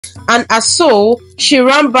and as so, she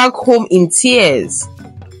ran back home in tears.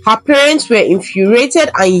 Her parents were infuriated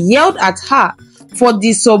and yelled at her for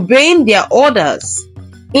disobeying their orders.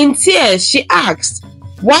 In tears, she asked,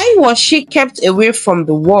 why was she kept away from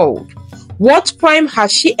the world? What crime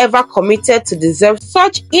has she ever committed to deserve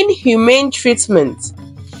such inhumane treatment?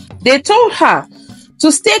 They told her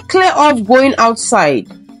to stay clear of going outside.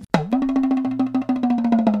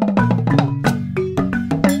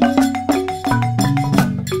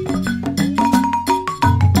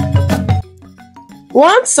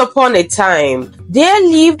 Once upon a time, there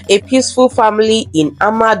lived a peaceful family in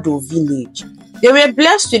Amado village. They were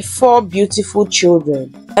blessed with 4 beautiful children.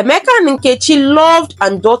 Emeka and Nkechi loved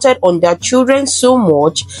and doted on their children so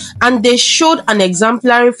much, and they showed an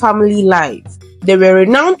exemplary family life. They were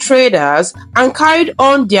renowned traders and carried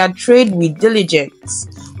on their trade with diligence.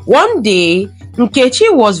 One day,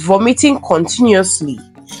 Nkechi was vomiting continuously,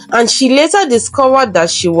 and she later discovered that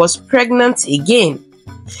she was pregnant again.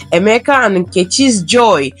 Emeka and Nkechi's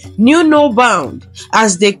joy knew no bound,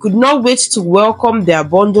 as they could not wait to welcome their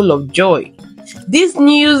bundle of joy. This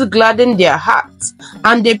news gladdened their hearts,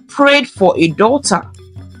 and they prayed for a daughter.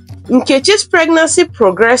 Nkechi's pregnancy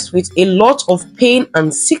progressed with a lot of pain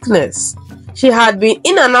and sickness. She had been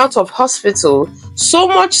in and out of hospital, so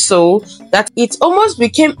much so that it almost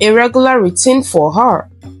became a regular routine for her.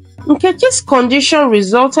 Nkechi's condition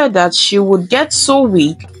resulted that she would get so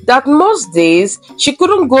weak that most days she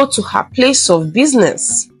couldn't go to her place of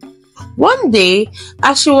business. One day,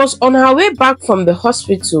 as she was on her way back from the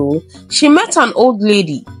hospital, she met an old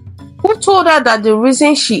lady who told her that the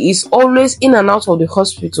reason she is always in and out of the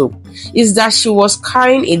hospital is that she was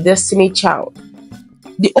carrying a destiny child.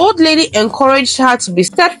 The old lady encouraged her to be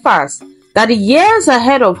steadfast, that the years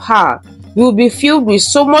ahead of her will be filled with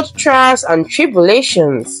so much trials and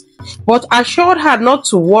tribulations, but assured her not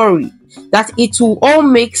to worry, that it will all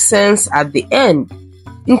make sense at the end.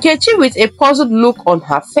 Nkechi, with a puzzled look on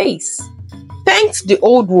her face, thanked the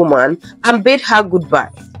old woman and bade her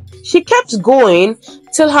goodbye. She kept going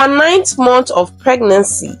till her 9th month of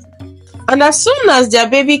pregnancy, and as soon as their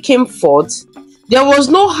baby came forth, there was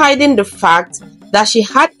no hiding the fact that she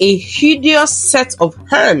had a hideous set of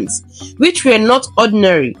hands, which were not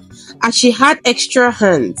ordinary, as she had extra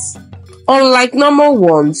hands, unlike normal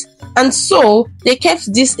ones, and so they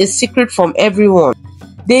kept this a secret from everyone.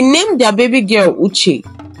 They named their baby girl Uche.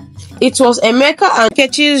 It was Emeka and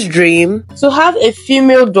Nkechi's dream to have a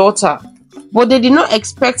female daughter, but they did not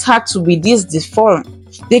expect her to be this deformed.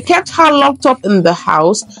 They kept her locked up in the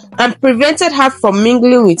house and prevented her from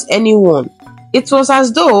mingling with anyone. It was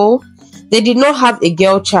as though they did not have a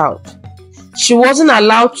girl child. She wasn't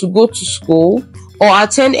allowed to go to school or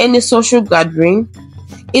attend any social gathering.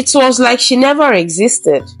 It was like she never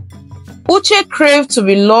existed. Uche craved to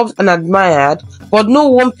be loved and admired, but no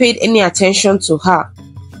one paid any attention to her.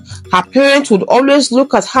 Her parents would always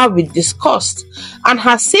look at her with disgust, and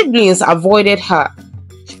her siblings avoided her.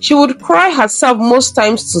 She would cry herself most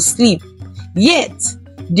times to sleep, yet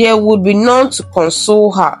there would be none to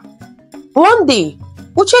console her. One day,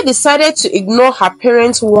 Uche decided to ignore her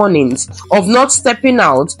parents' warnings of not stepping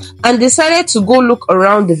out and decided to go look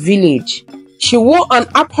around the village. She wore an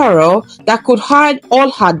apparel that could hide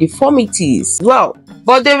all her deformities well,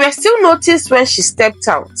 but they were still noticed when she stepped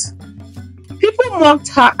out. People mocked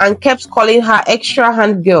her and kept calling her extra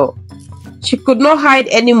hand girl. She could not hide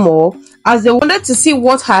anymore, as they wanted to see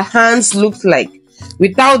what her hands looked like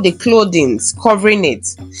without the clothing covering it,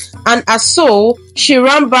 and as so, she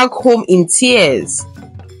ran back home in tears.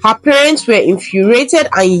 Her parents were infuriated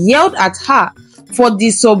and yelled at her for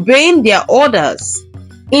disobeying their orders.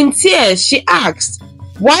 In tears, she asked,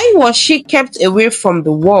 why was she kept away from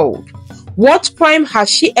the world? What crime has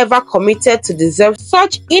she ever committed to deserve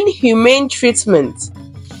such inhumane treatment?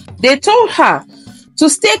 They told her to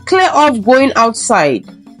stay clear of going outside.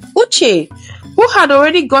 Uche, who had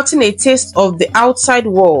already gotten a taste of the outside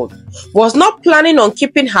world, was not planning on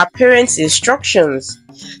keeping her parents' instructions.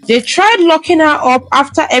 They tried locking her up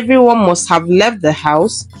after everyone must have left the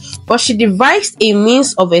house, but she devised a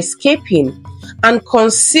means of escaping and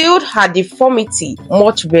concealed her deformity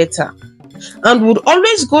much better, and would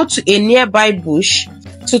always go to a nearby bush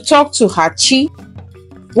to talk to her chi.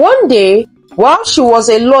 One day, while she was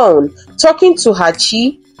alone talking to her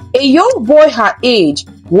chi, a young boy her age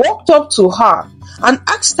walked up to her and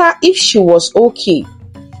asked her if she was okay.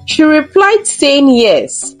 She replied saying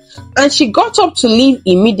yes, and she got up to leave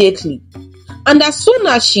immediately. And as soon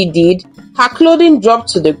as she did, her clothing dropped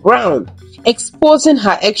to the ground, exposing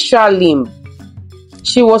her extra limb.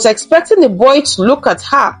 She was expecting the boy to look at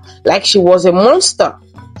her like she was a monster,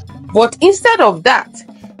 but instead of that,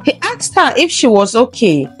 he asked her if she was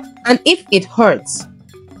okay and if it hurts.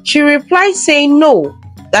 She replied saying no,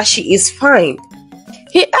 that she is fine.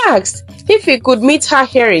 He asked if he could meet her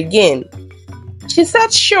here again. She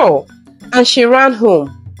said sure, and she ran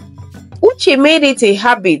home. Uche made it a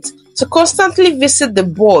habit to constantly visit the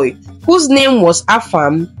boy whose name was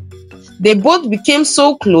Afam. They both became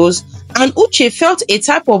so close, and Uche felt a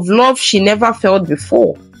type of love she never felt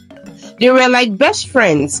before. They were like best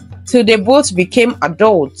friends till they both became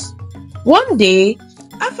adults. One day,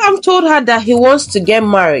 Afam told her that he wants to get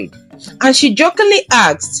married, and she jokingly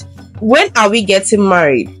asked, "When are we getting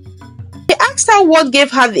married?" He asked her what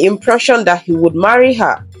gave her the impression that he would marry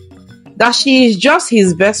her, that she is just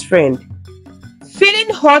his best friend.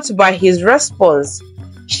 Feeling hurt by his response,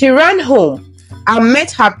 she ran home and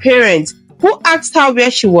met her parents, who asked her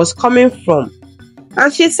where she was coming from,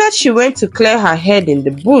 and she said she went to clear her head in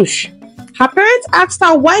the bush. Her parents asked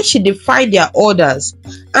her why she defied their orders,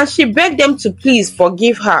 and she begged them to please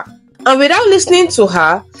forgive her. And without listening to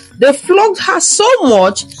her, they flogged her so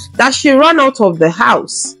much that she ran out of the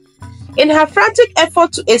house. In her frantic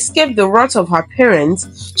effort to escape the wrath of her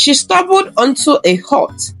parents, she stumbled onto a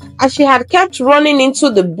hut, as she had kept running into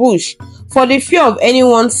the bush for the fear of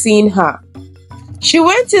anyone seeing her. She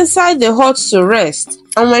went inside the hut to rest,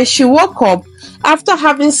 and when she woke up after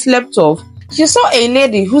having slept off, she saw a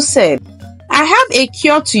lady who said, "I have a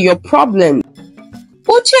cure to your problem."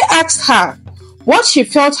 Uche asked her what she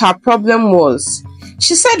felt her problem was.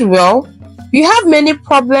 She said, "Well, you have many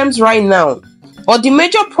problems right now, but the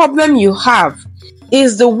major problem you have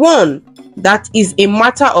is the one that is a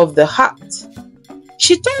matter of the heart."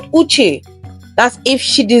 She told Uche that if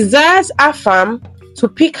she desires Afam to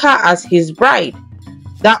pick her as his bride,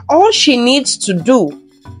 that all she needs to do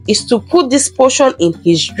is to put this potion in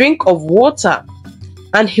his drink of water,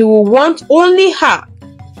 and he will want only her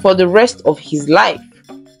for the rest of his life.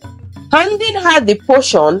 Handing her the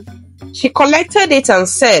potion, she collected it and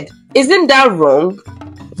said, "Isn't that wrong?"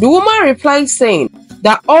 The woman replied saying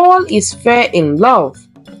that all is fair in love.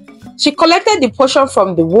 She collected the potion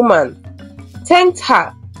from the woman, thanked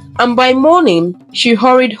her, and by morning she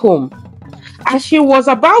hurried home. As she was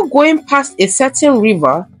about going past a certain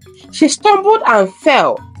river, she stumbled and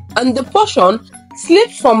fell, and the potion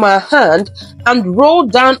slipped from her hand and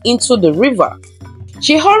rolled down into the river.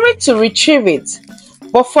 She hurried to retrieve it,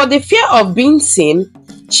 but for the fear of being seen,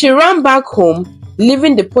 she ran back home,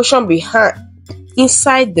 leaving the potion behind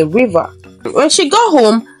inside the river. When she got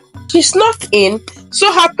home, she snuck in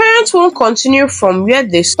so her parents won't continue from where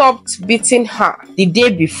they stopped beating her the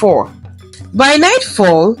day before. By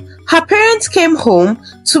nightfall, her parents came home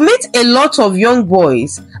to meet a lot of young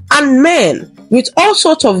boys and men with all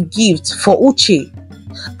sorts of gifts for Uche,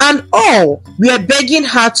 and all were begging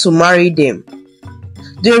her to marry them.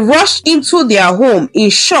 They rushed into their home in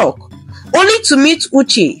shock, only to meet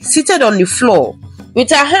Uche seated on the floor with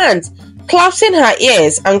her hands clasping her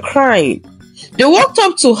ears and crying. They walked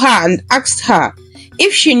up to her and asked her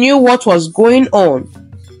if she knew what was going on.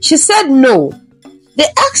 She said no. They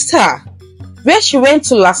asked her where she went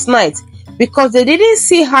to last night because they didn't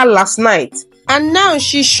see her last night, and now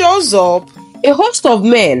she shows up. A host of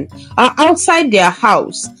men are outside their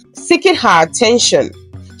house seeking her attention.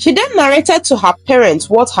 She then narrated to her parents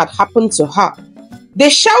what had happened to her. They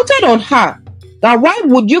shouted on her that why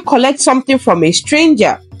would you collect something from a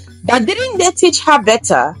stranger? That didn't they teach her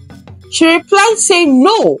better? She replied saying,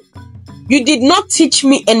 "No, you did not teach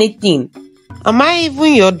me anything. Am I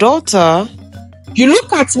even your daughter? You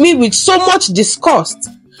look at me with so much disgust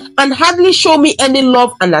and hardly show me any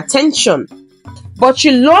love and attention. But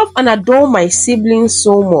you love and adore my siblings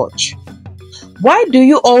so much. Why do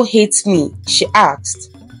you all hate me?" she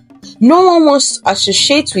asked. "No one wants to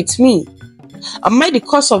associate with me. Am I the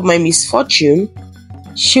cause of my misfortune?"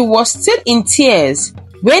 She was still in tears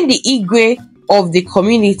when the Igwe of the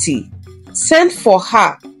community sent for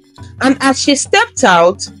her, and as she stepped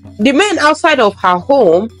out, the men outside of her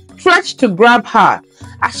home tried to grab her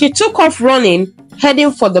as she took off running,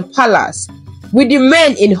 heading for the palace, with the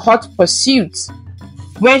men in hot pursuit.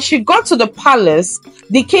 When she got to the palace,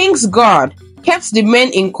 the king's guard kept the men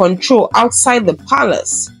in control outside the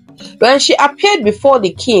palace. When she appeared before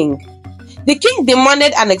the king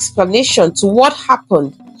demanded an explanation to what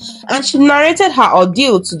happened, and she narrated her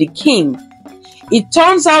ordeal to the king. It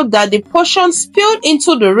turns out that the potion spilled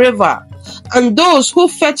into the river, and those who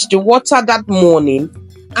fetched the water that morning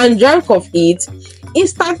and drank of it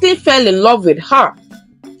instantly fell in love with her.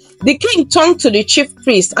 The king turned to the chief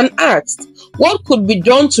priest and asked what could be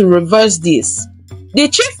done to reverse this. The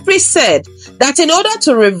chief priest said that in order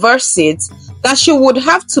to reverse it, that she would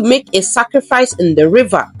have to make a sacrifice in the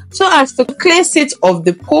river so as to cleanse it of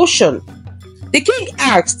the potion. The king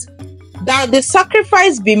asked that the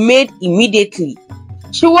sacrifice be made immediately.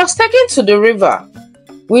 She was taken to the river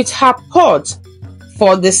with her pot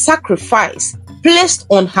for the sacrifice placed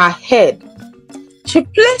on her head. She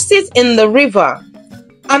placed it in the river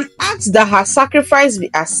and asked that her sacrifice be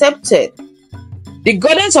accepted. The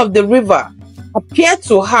goddess of the river appeared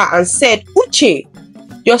to her and said, "Uche,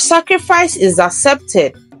 your sacrifice is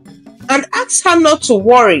accepted," and asked her not to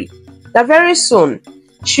worry, that very soon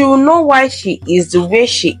she will know why she is the way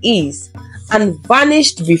she is, and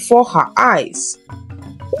vanished before her eyes.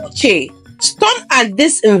 Uche, stunned at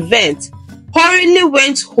this event, hurriedly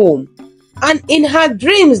went home, and in her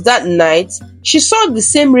dreams that night, she saw the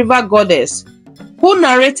same river goddess who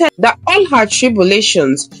narrated that all her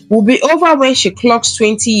tribulations will be over when she clocks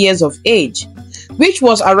 20 years of age, which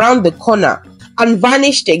was around the corner, and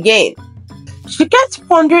vanished again. She kept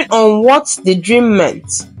pondering on what the dream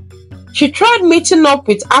meant. She tried meeting up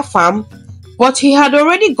with Afam, but he had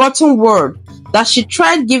already gotten word that she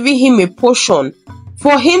tried giving him a potion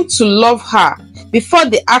for him to love her before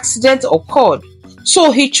the accident occurred,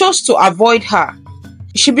 so he chose to avoid her.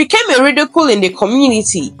 She became a ridicule in the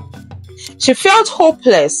community. She felt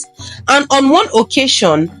hopeless and on one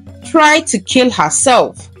occasion tried to kill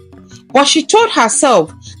herself. But she told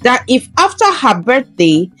herself that if after her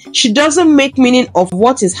birthday she doesn't make meaning of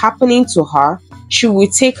what is happening to her, she will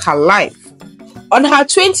take her life. On her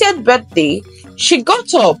 20th birthday, she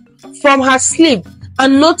got up from her sleep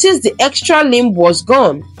and noticed the extra limb was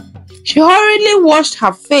gone. She hurriedly washed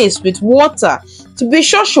her face with water to be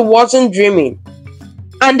sure she wasn't dreaming.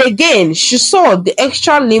 And again, she saw the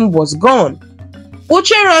extra limb was gone.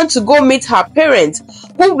 Uche ran to go meet her parents,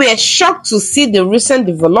 who were shocked to see the recent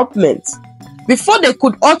development. Before they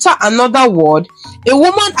could utter another word, a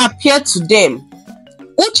woman appeared to them.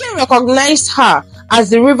 Uche recognized her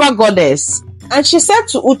as the river goddess, and she said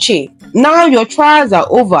to Uche, "Now your trials are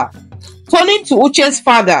over." Turning to Uche's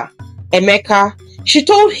father, Emeka, she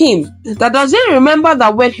told him that does he remember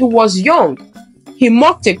that when he was young, he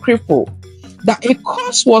mocked a cripple, that a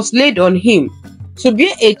curse was laid on him to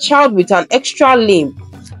be a child with an extra limb,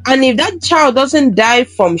 and if that child doesn't die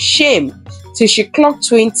from shame till she clocked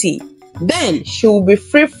 20, then she will be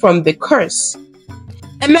free from the curse.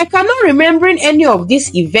 Emeka not remembering any of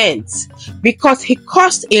these events because he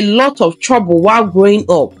caused a lot of trouble while growing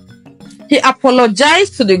up. He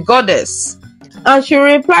apologized to the goddess, and she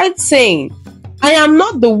replied saying, "I am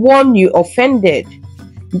not the one you offended,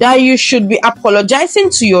 that you should be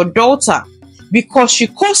apologizing to your daughter because she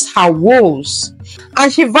caused her woes,"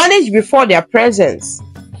 and she vanished before their presence.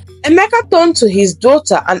 Emeka turned to his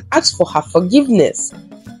daughter and asked for her forgiveness,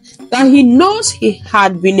 that he knows he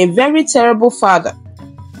had been a very terrible father,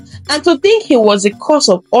 and to think he was the cause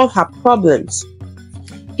of all her problems.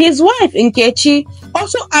 His wife, Nkechi,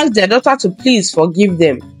 also asked their daughter to please forgive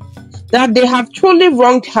them, that they have truly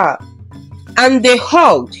wronged her, and they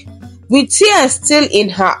hugged. With tears still in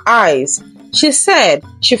her eyes, she said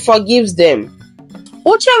she forgives them.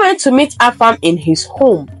 Uche went to meet Afam in his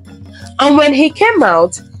home, and when he came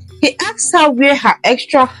out, he asked her where her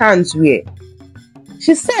extra hands were.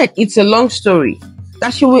 She said it's a long story,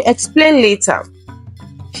 that she will explain later.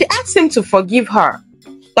 She asked him to forgive her,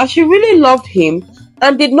 that she really loved him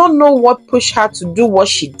and did not know what pushed her to do what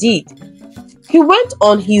she did. He went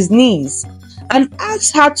on his knees and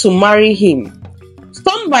asked her to marry him.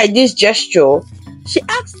 Stunned by this gesture, she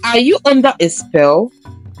asked, "Are you under a spell?"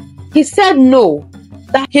 He said no,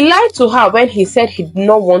 that he lied to her when he said he did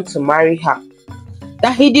not want to marry her,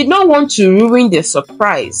 that he did not want to ruin the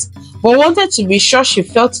surprise, but wanted to be sure she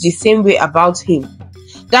felt the same way about him,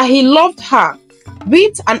 that he loved her,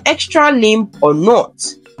 with an extra limb or not.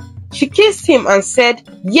 She kissed him and said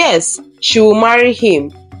yes, she will marry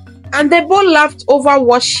him, and they both laughed over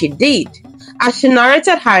what she did as she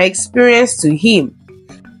narrated her experience to him.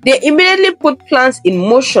 They immediately put plans in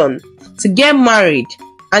motion to get married,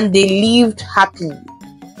 and they lived happily.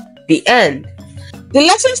 The end. The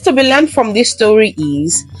lessons to be learned from this story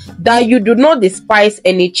is that you do not despise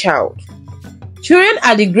any child. Children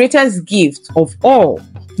are the greatest gift of all,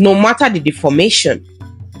 no matter the deformation.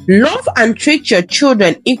 Love and treat your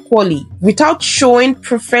children equally without showing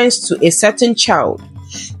preference to a certain child.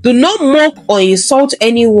 Do not mock or insult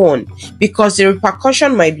anyone because the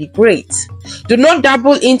repercussion might be great. Do not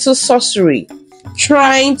dabble into sorcery,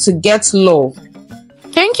 trying to get love.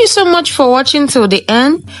 Thank you so much for watching till the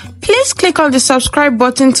end. Please click on the subscribe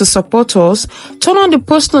button to support us. Turn on the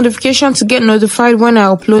post notification to get notified when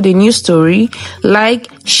I upload a new story. Like,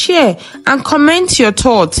 share, and comment your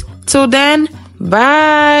thoughts. Till then,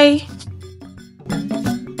 bye.